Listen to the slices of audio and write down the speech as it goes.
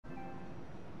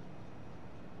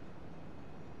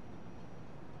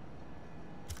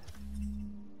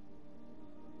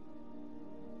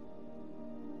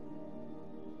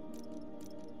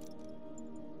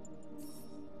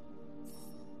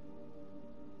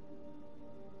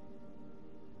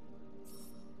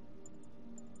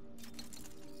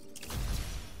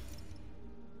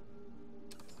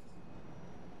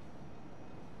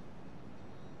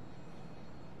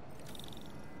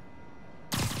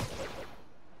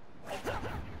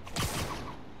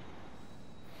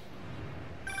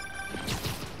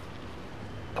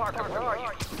Parker, where are you?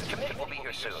 The committee will be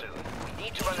here soon. We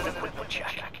need to run an equipment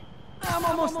check. I'm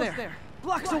almost there.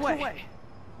 Blocks away.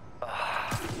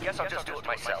 Guess I'll just do it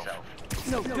myself.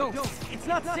 No, don't. It's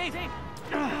not safe.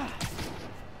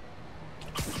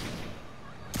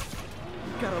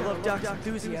 Gotta love Doc's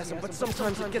enthusiasm, but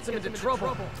sometimes it gets him into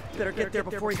trouble. Better get there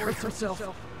before he hurts himself.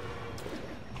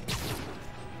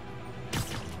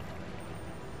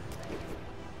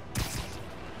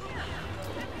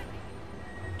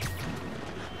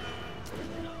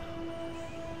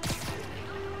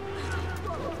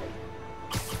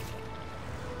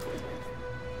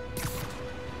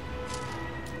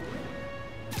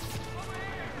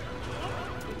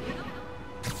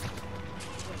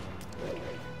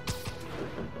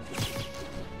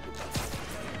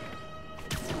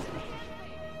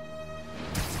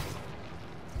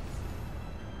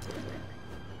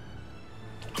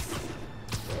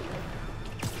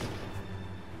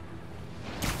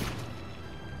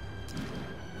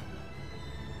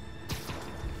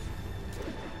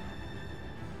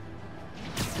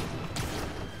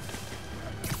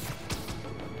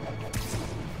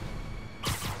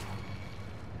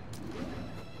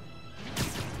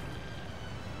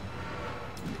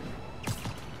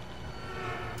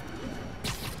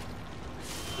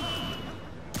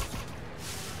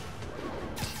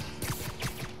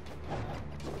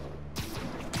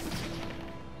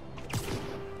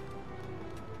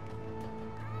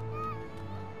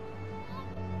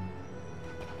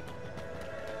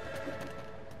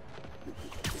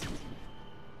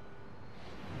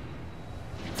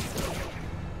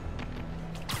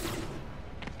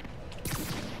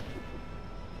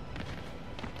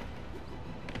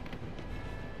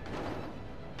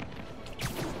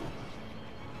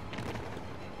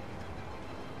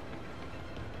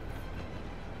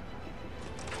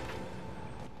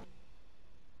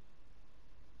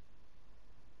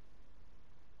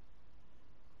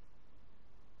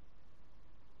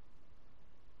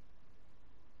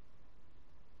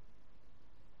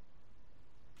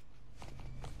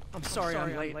 I'm sorry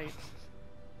I'm late.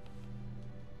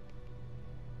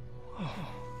 Oh.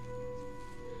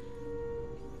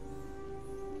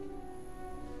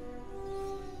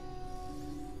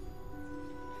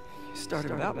 You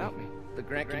started without me. The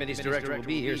grant committee's director will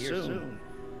be here soon.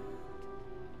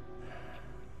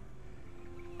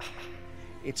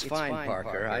 It's fine,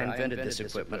 Parker. I invented this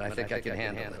equipment. I think I can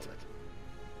handle it.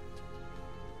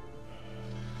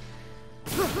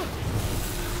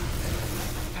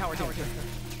 Power danger.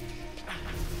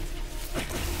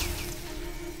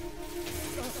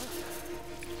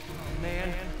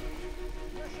 Man.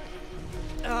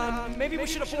 Maybe we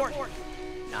should abort.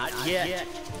 Not yet.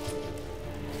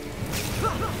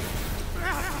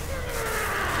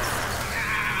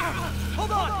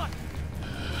 Hold on!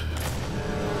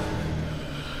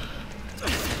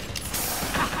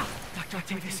 Dr.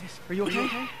 Octavius, are you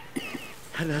okay?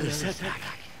 Another setback.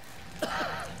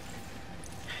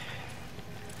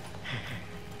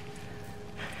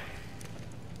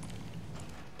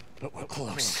 But we're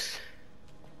close.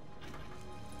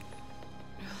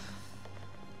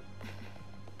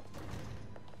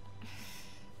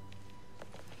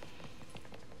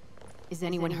 Is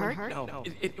anyone hurt? No,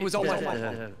 it was all my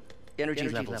fault. Energy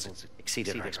levels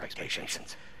exceeded our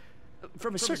expectations.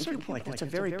 From a certain viewpoint, that's a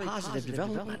very positive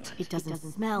development. It doesn't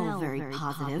smell very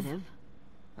positive.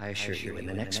 I assure you, in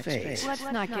the next phase... Let's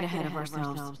not get ahead of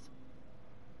ourselves.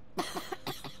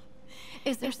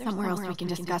 Is there somewhere else we can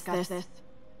discuss this?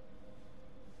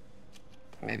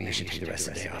 Maybe you should take the rest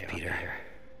of the day off, Peter.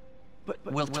 But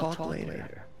we'll talk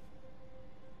later.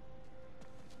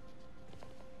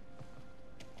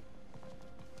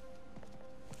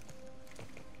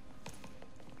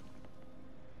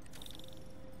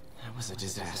 That was a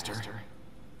disaster.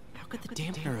 How could the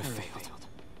dampener have failed?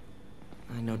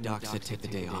 I know Doc said take the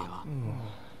day off.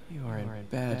 Ooh, you are in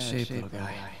bad shape, little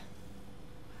guy.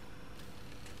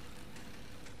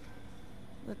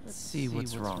 Let's see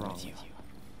what's wrong with you.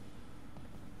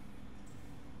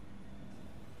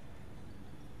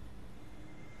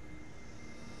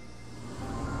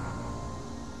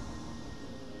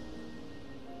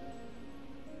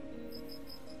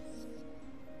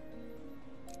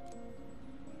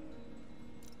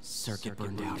 Circuit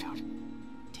burned out.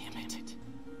 Damn it.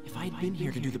 If I had been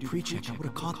here to do the pre-check, I would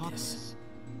have caught this.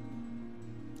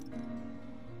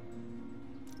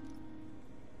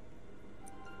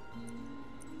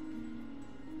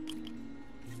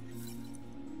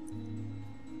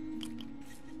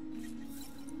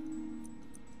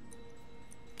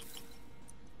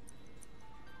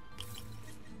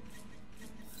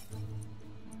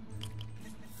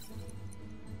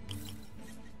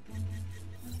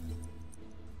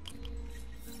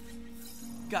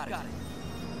 Got it.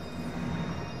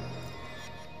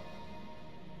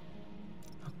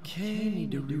 Okay,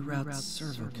 need to reroute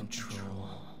server control.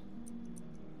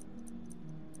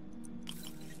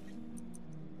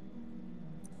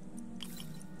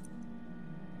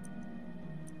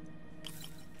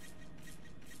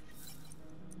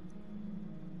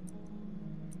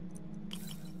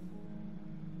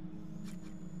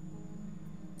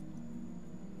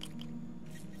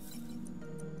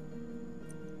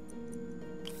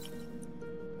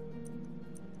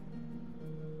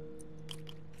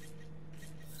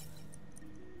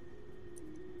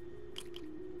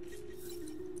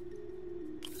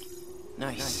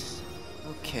 Nice.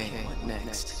 Okay, what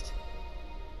next?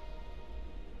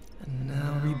 And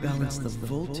now rebalance the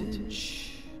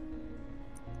voltage.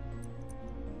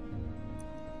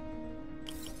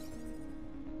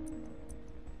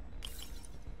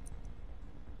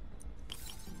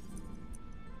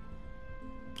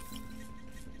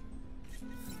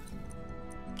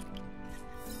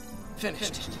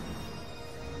 Finished.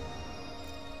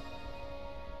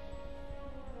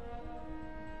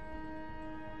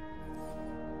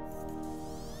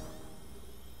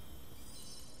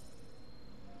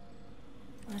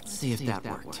 Let's see if that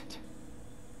worked.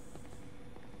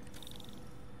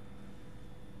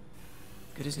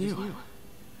 Good as new.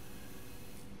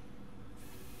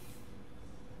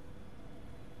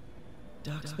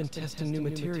 Doc's been testing new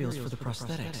materials for the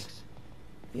prosthetics.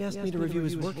 He asked me to review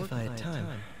his work if I had time.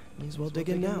 May as well dig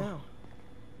in now.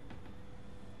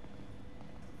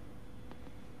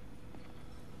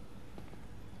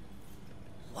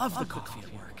 Love the coffee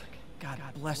at work. God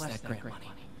bless that grant money.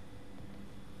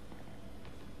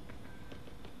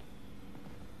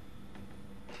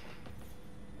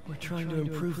 We're trying to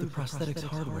improve the prosthetics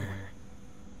hardware.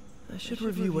 I should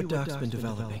review what Doc's been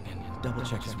developing and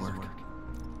double-check his work.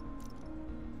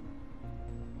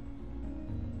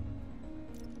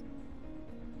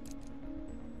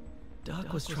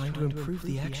 Doc was trying to improve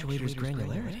the actuator's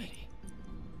granularity.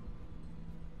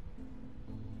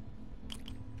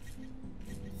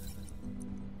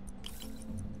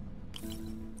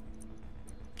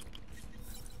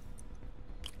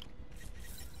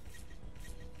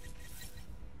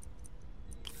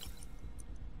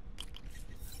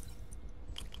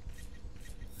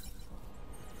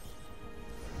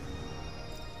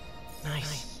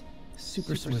 Nice.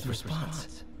 Super smooth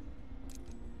response.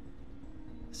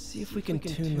 See if we can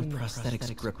tune the prosthetic's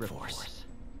grip force.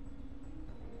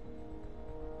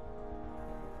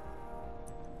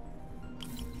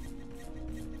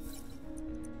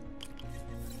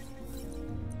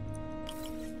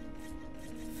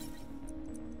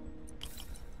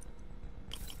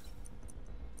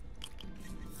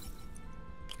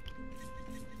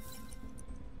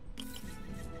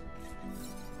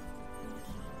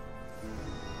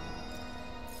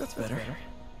 That's better.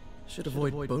 Should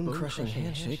avoid bone-crushing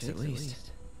handshakes at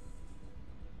least.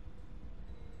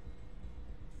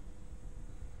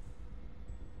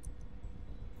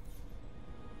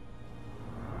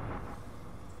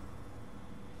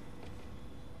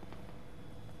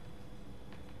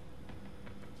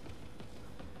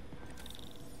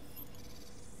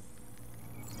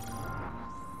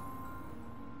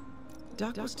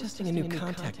 Doc was testing a new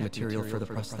contact material for the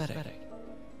prosthetic.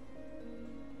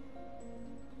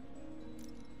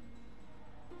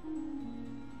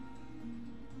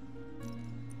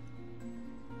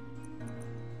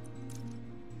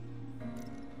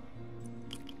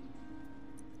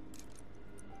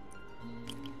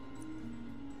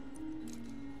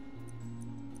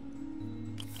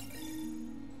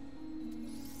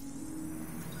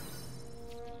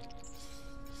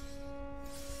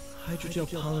 Hydrogel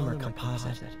polymer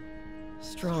composite.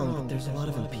 Strong, but there's a lot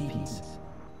of impedance.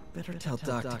 Better tell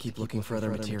Doc to keep looking for other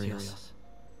materials.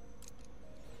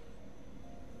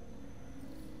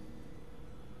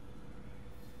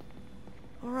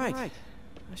 Alright, I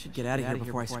should get out of here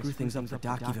before I screw things up for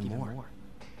Doc even more.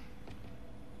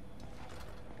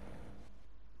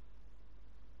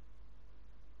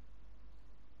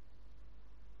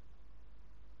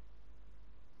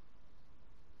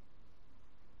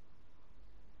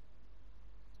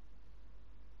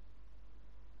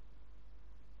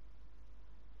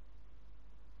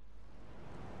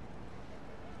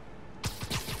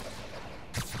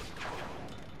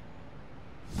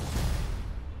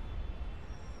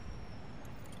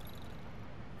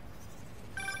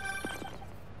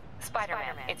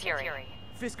 Spiderman, it's Yuri.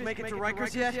 Fisk make it to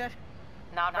Rikers yet?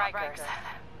 Not Rikers.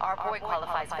 Our boy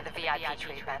qualifies for the VIP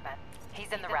treatment. He's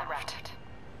in the raft.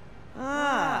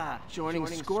 Ah, joining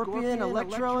Scorpion,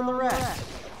 Electro, and the rest.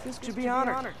 Fisk should be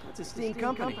honored. That's a steam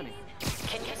company.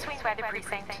 Can you swing Swagger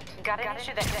Precinct. Got an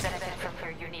issue that could benefit from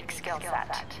your unique skill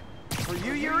set. For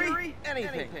you, Yuri?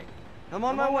 Anything. I'm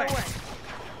on my way.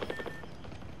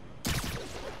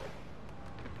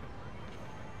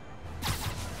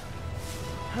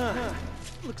 Huh.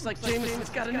 Looks like Jameson's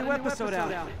got a new episode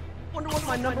out. Wonder what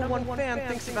my #1 fan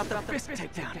thinks about the Fisk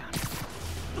takedown.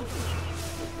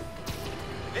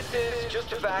 This is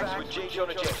Just Facts with J.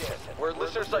 Jonah Jameson, where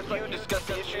listeners like you discuss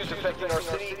the issues affecting our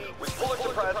city with Pulitzer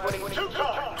Prize-winning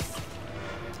two-time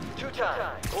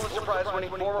Pulitzer Prize-winning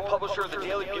former publisher of the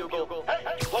Daily Bugle,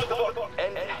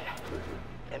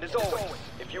 and as always,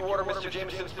 if you order Mr.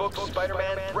 Jameson's book,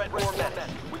 Spiderman, Threat or Menace,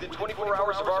 within 24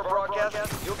 hours of our broadcast,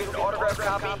 you'll get an autographed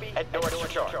copy at no extra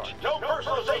charge. No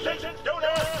personalization, don't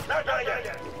ask, not gonna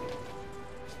get.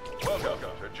 Welcome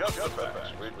to Just the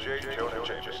Facts with J. Jonah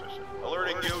Jameson,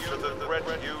 alerting you to the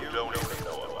threats you don't even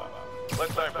know about.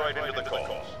 Let's dive right into the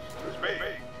calls. It's me.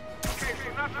 Okay, so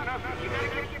nothing. You gotta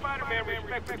give Spider-Man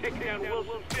respect for taking down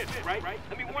Wilson's fist, right?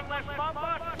 I mean, one last mob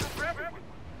boss for everyone.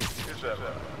 Is that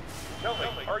Tell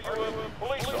me, are you a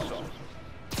police officer?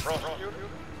 Prosecutor?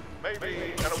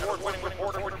 Maybe an award-winning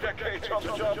reporter with decades on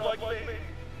the job like me?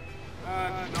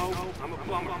 No, I'm a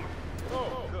plumber.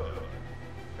 Oh, good.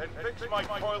 Then fix my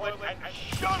toilet and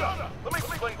shut up! Let me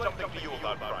explain something to you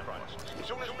about crime bosses. As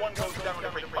soon as one goes down,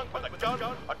 every punk with a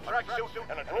gun, a tracksuit,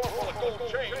 and a drawer full of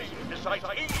gold chains decides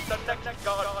he's the next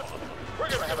god. We're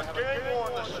gonna have a gang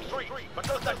war on the street, but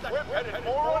does that whip-headed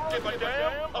moron give a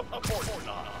damn? Of course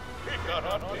not. He got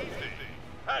on easy.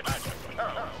 That's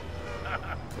terrible.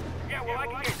 Yeah, well, I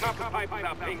can get copper pipe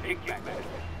without paying kickback.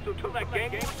 So till that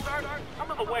gang war starts, I'm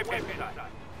on the website.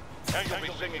 And you'll be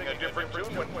singing a different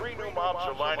tune when 3 new mobs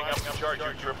are lining up to charge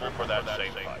you triple for that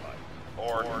same fight.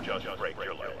 Or just break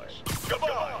your legs.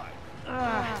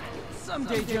 Goodbye!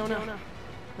 Someday, Jonah.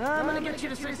 I'm gonna get you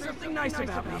to say something nice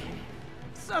about me.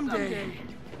 Someday.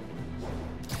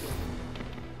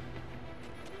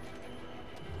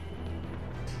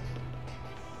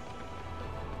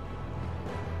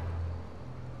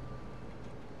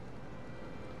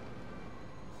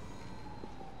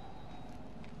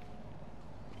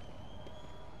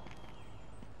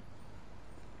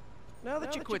 Now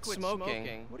that you quit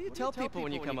smoking, what do you tell people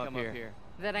when you come up here?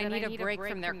 That I need a break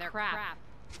from their crap.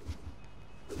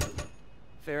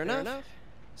 Fair enough.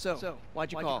 So,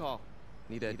 why'd you call?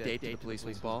 Need a date to the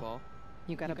policeman's ball?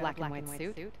 You got a black and white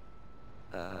suit?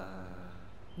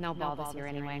 No ball this year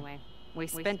anyway. We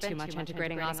spent too much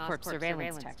integrating Oscorp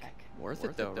surveillance tech. Worth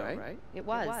it though, right? It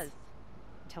was.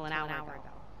 Until an hour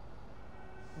ago.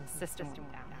 The system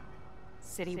went down.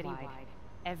 Citywide.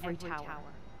 Every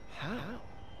tower. How?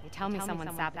 They tell me someone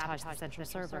sabotaged the central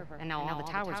server, and now all the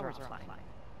towers are offline.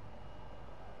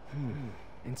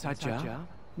 Inside job?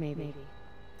 Maybe.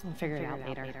 We'll figure it out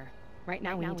later. Right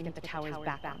now we need to get the towers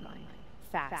back online.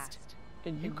 Fast.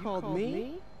 And you called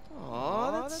me?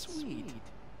 Aw, that's sweet.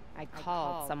 I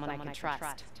called someone I could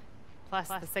trust. Plus,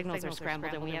 the signals are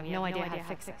scrambled and we have no idea how to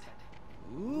fix it.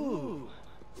 Ooh.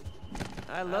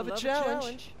 I love a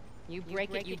challenge. You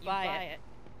break it, you buy it.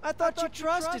 I thought you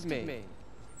trusted me.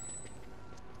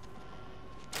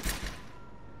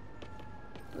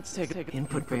 Let's take it.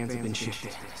 Input bands have been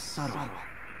shifted. Subtle.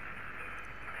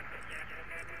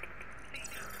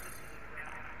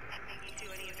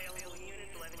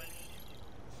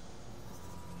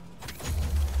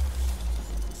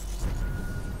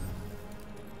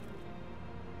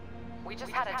 We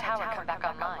just had a tower come back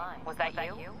online. Was that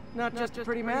you? Not just a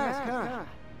pretty mask, huh?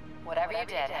 Whatever you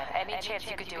did, any chance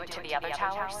you could do it to the other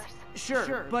towers?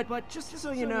 Sure, but just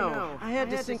so you know, I had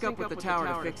to sync up with the tower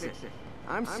to fix it.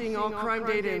 I'm seeing all crime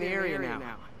data in the area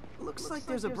now. Looks like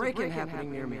there's a break-in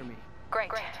happening near me.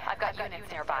 Great. I've got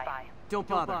units nearby. Don't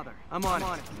bother. I'm on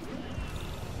it.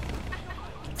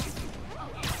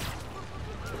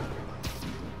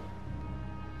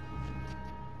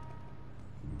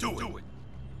 Do it!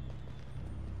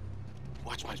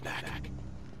 Watch my back.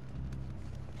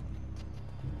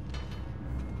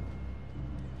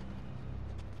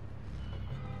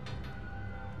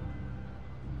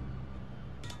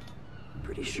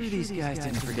 Pretty sure these guys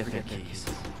didn't forget their keys.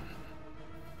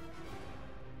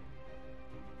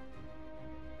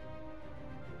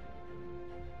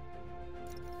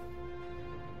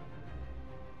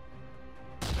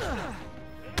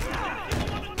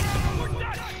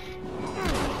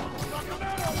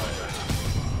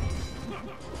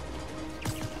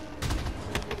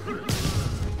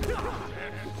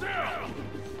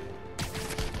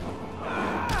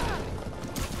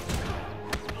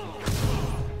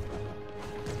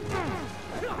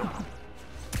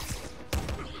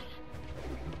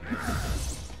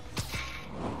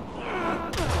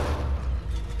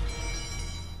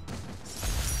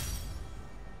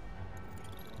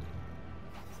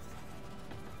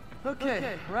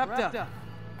 Okay, wrapped up.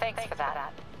 Thanks for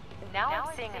that. Now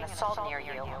I'm seeing an assault near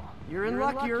you. You're in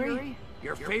luck, Yuri.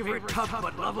 Your favorite tough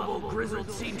but lovable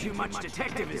grizzled seen too much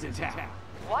detective is in town.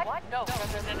 What? No.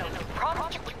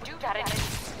 Promise you would do that in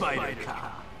Spider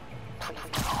Cop.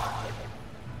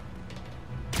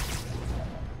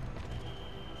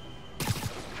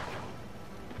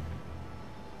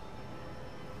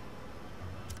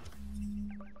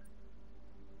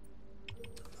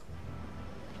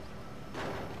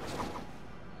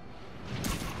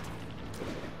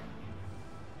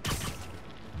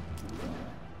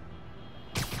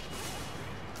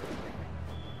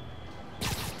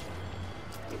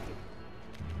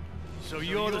 So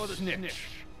you're the snitch.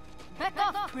 Back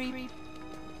off, creep.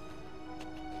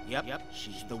 Yep,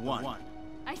 she's the one.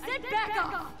 I said back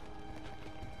off!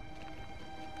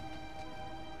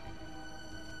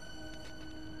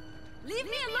 Leave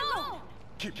me alone!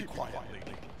 Keep it quiet,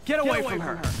 lady. Get away from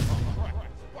her.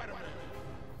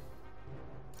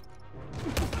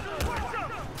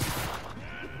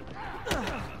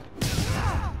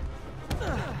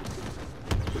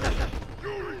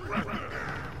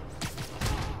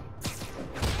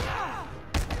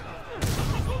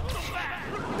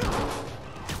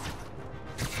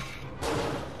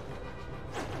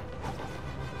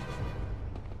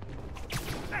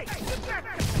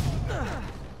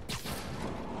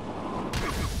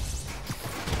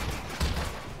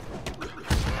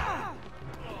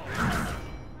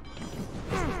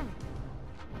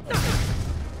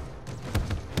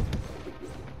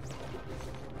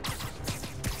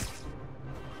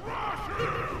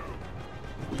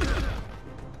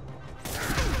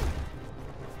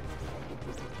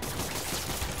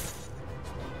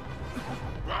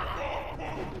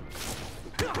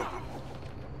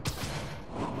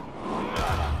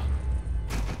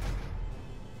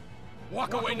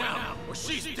 Walk away now, or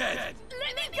she's dead!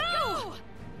 Let me go!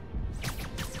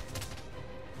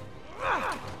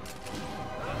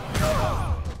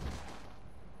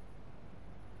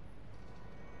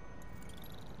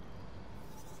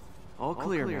 All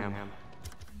clear, ma'am.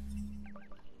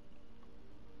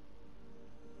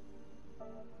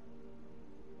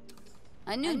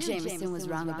 I knew Jameson was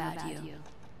wrong about you.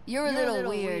 You're a little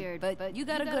weird, but you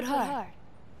got a good heart.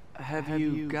 Have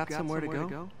you got somewhere to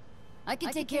go? I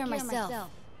can take care of myself.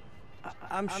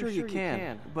 I'm sure you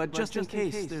can, but just in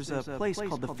case, there's a place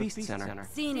called the Feast Center.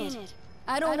 Seen it.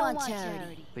 I don't want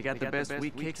charity. They got the best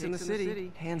wheat cakes in the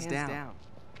city, hands down.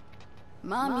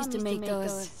 Mom used to make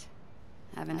those.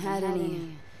 Haven't had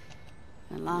any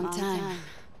in a long time.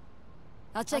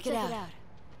 I'll check it out.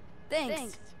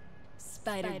 Thanks,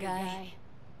 Spider Guy.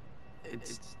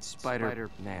 It's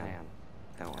Spider-Man.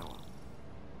 Oh.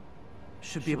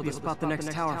 Should be able to spot the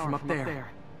next tower from up there.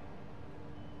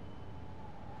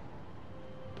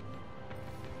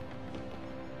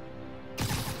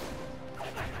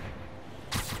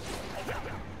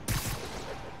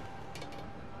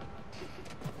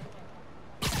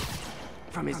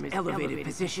 From his elevated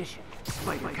position,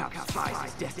 Spider Cop spies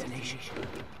his destination.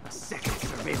 A second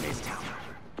surveillance tower.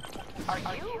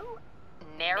 Are you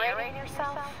narrating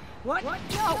yourself? What?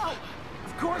 No!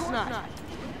 Of course not!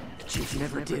 The chief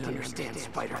never did understand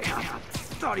Spider Cop.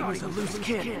 Thought he was a loose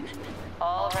cannon.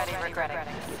 Already regretting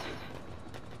this.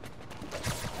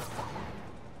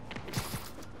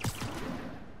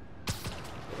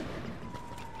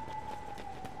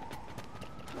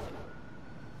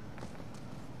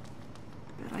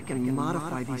 I can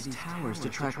modify these towers to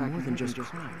track more than just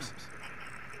crimes.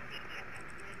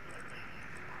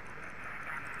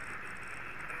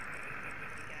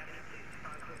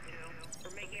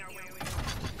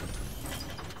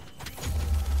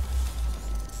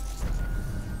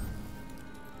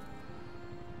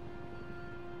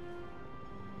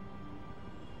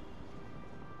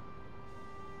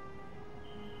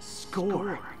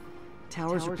 Score!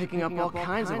 Towers are picking up all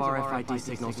kinds of RFID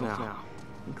signals now,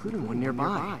 including one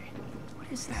nearby.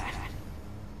 What is that?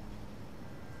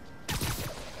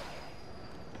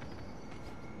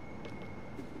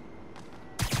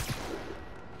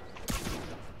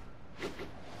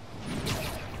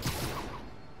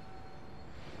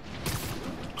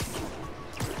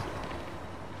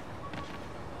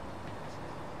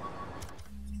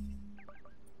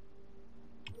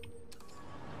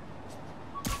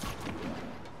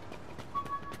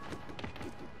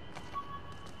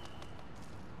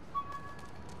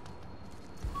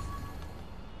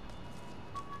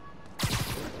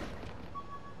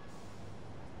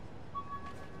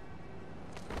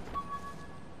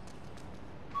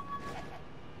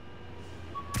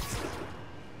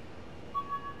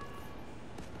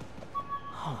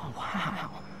 Oh, wow.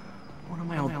 One of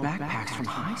my old backpacks from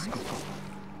high school.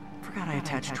 forgot I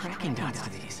attached tracking dots to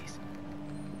these.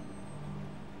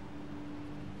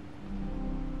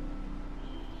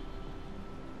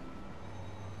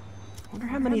 Wonder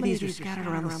how many of these are scattered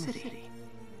around the city.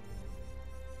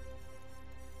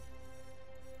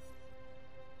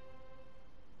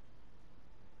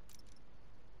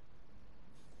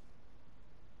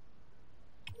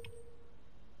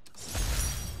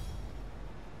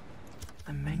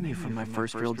 A menu from my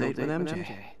first real date with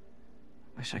MJ.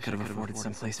 Wish I could have afforded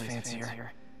someplace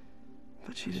fancier,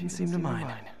 but she didn't seem to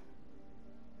mind.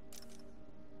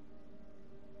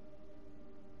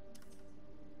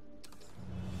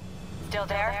 Still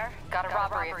there? Got a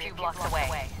robbery a few blocks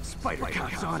away. Spider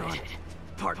Cop's on it.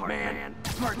 Part man,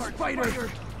 part spider.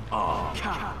 Oh,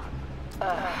 cop.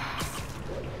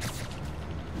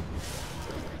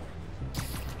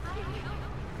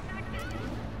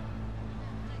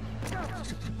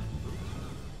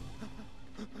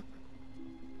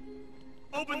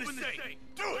 Open the safe!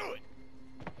 Do it!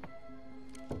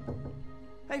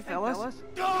 Hey, fellas.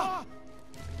 Ah!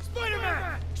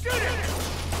 Spider-Man! Shoot it!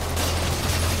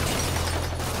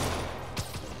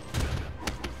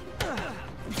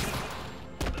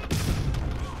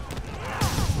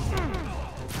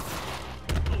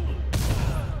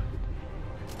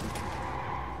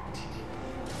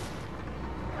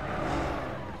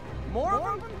 More of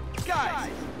them?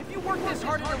 Guys, if you worked this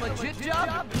hard at a legit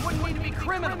job, you wouldn't need to be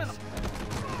criminals.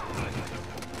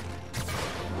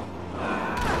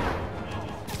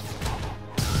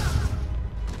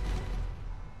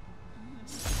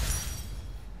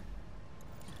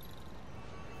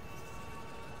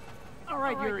 All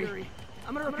right, Yuri.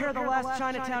 I'm gonna repair the last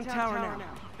Chinatown tower now.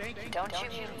 Don't you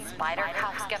mean Spider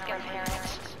Cop's get their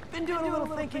parents? Been doing a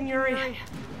little thinking, Yuri.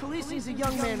 Policing's a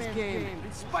young man's game.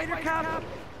 And Spider Cop,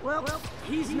 well,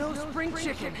 he's no spring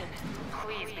chicken.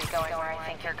 Please be going where I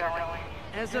think you're going.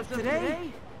 As of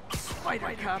today,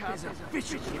 Spider Cop is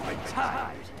officially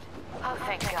retired. Oh,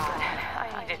 thank God.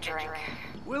 I need a drink.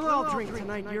 We'll all drink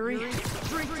tonight, Yuri.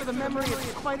 Drink to the memory of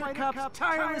Spider Cop's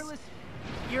tireless...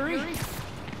 Yuri?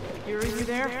 Yuri, you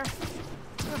there?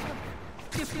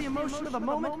 Just the emotion of the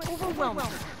moment overwhelmed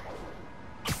her.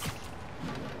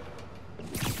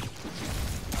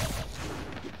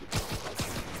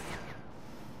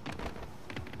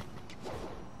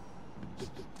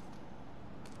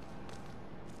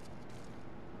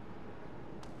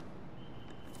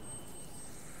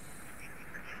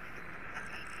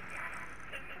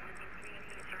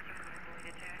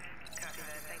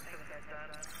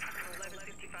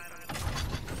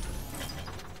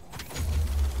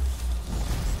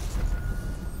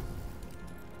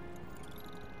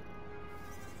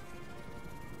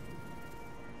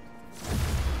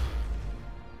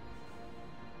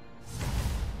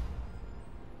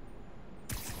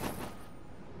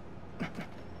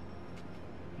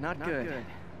 Not good.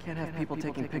 Can't have people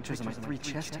taking pictures of my 3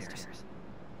 chest hairs.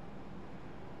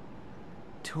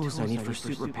 Tools I need for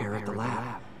suit repair at the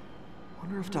lab.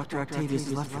 Wonder if Dr. Octavius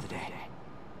left for the day.